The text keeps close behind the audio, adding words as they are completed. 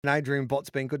And Adrian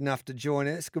Bott's been good enough to join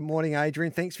us. Good morning,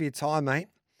 Adrian. Thanks for your time, mate.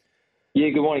 Yeah,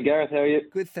 good morning, Gareth. How are you?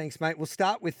 Good, thanks, mate. We'll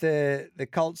start with the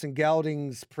Colts and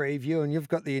Geldings preview, and you've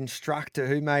got the instructor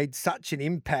who made such an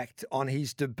impact on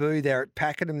his debut there at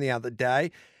Pakenham the other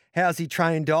day. How's he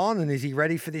trained on, and is he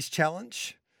ready for this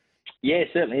challenge? Yeah,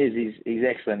 certainly is. He's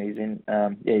excellent. He's in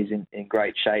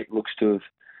great shape. Looks to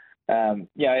have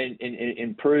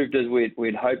improved as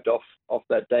we'd hoped off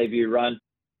that debut run.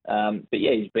 But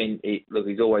yeah, he's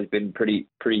always been pretty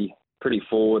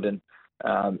forward and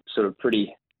sort of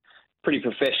pretty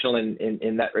professional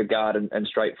in that regard and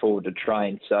straightforward to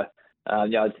train. So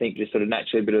I think just sort of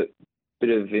naturally a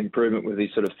bit of improvement with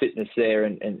his sort of fitness there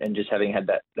and just having had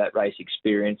that race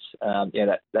experience.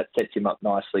 That sets him up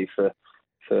nicely for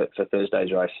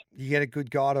Thursday's race. You get a good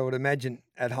guide, I would imagine,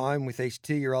 at home with these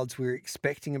 2-year-olds. We're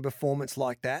expecting a performance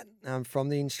like that from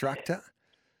the instructor.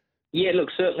 Yeah, look,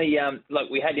 certainly.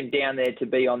 We had him down there to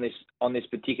be on this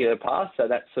particular path, so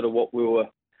that's sort of what we're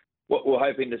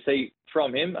hoping to see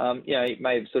from him. He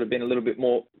may have sort of been a little bit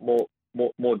more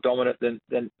dominant than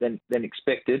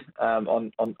expected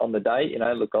on the day.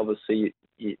 Look, obviously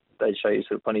they show you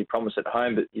sort of plenty of promise at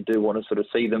home, but you do want to sort of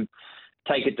see them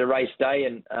take it to race day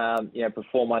and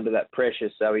perform under that pressure.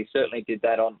 So he certainly did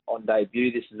that on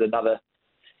debut. This is another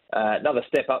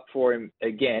step up for him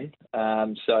again.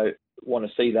 So want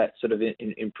to see that sort of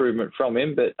improvement from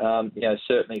him, but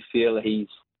certainly feel he's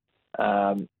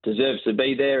deserves to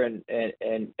be there and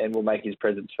will make his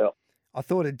presence felt. I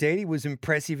thought Aditi was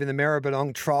impressive in the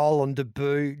Maribyrnong trial on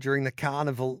debut during the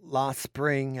carnival last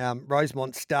spring.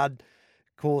 Rosemont Stud,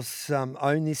 of course,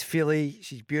 owned this filly.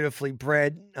 She's beautifully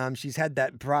bred. She's had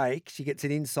that break. She gets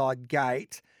an inside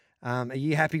gate. Are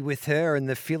you happy with her and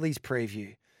the fillies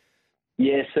preview?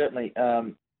 Yeah, certainly.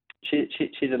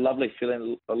 She's a lovely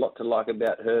filly. A lot to like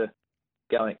about her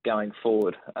going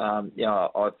forward. I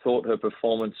thought her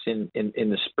performance in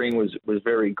the spring was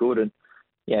very good, and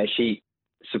she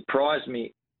surprised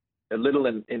me a little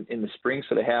in the spring,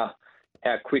 sort of how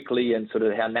quickly and sort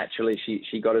of how naturally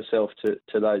she got herself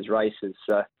to those races.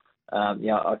 So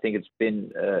I think it's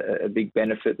been a big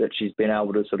benefit that she's been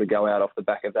able to sort of go out off the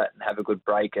back of that and have a good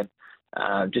break and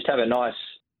just have a nice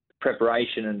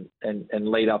preparation and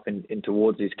lead up in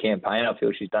towards this campaign. I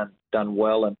feel she's done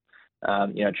well and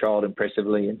trialled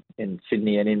impressively in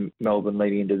Sydney and in Melbourne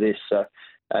leading into this. So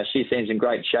she seems in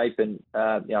great shape, and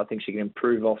I think she can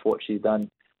improve off what she's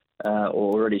done or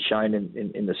already shown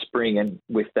in the spring. And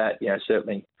with that,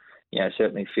 certainly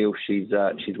feel she's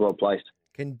well placed.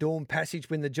 Can Dawn Passage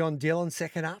win the John Dillon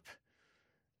second up?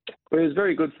 Well, it was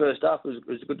very good first up. It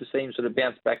was good to see him sort of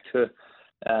bounce back to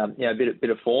a bit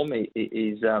of form.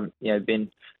 He's been,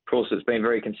 of course, it's been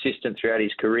very consistent throughout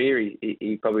his career.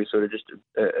 He probably sort of just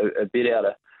a bit out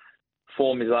of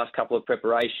form his last couple of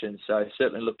preparations. So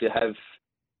certainly looked to have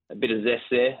a bit of zest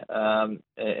there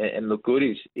and look good.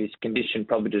 His condition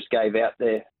probably just gave out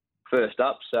there first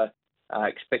up. So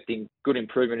expecting good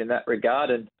improvement in that regard.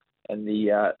 And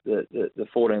the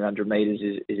 1400 metres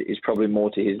is probably more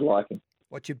to his liking.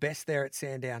 What's your best there at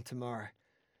Sandown tomorrow?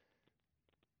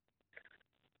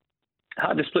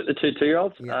 Hard to split the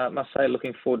two-year-olds. Yeah. I must say,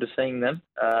 looking forward to seeing them.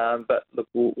 But look,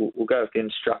 we'll go with the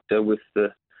instructor with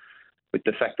the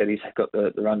fact that he's got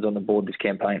the runs on the board this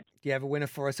campaign. Do you have a winner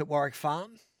for us at Warwick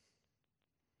Farm?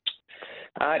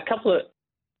 A couple of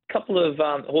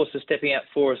horses stepping out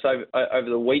for us over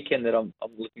the weekend that I'm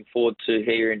looking forward to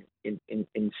here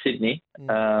in Sydney.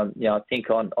 I think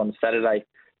on Saturday,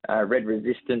 Red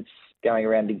Resistance going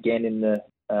around again in the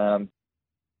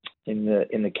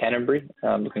Canterbury.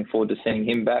 I'm looking forward to seeing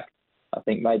him back. I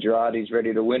think Major Artie's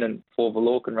ready to win, and Four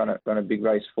Valor can run a big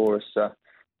race for us. So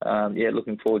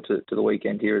looking forward to the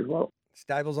weekend here as well.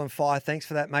 Stable's on fire. Thanks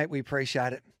for that, mate. We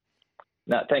appreciate it.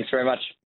 No, thanks very much.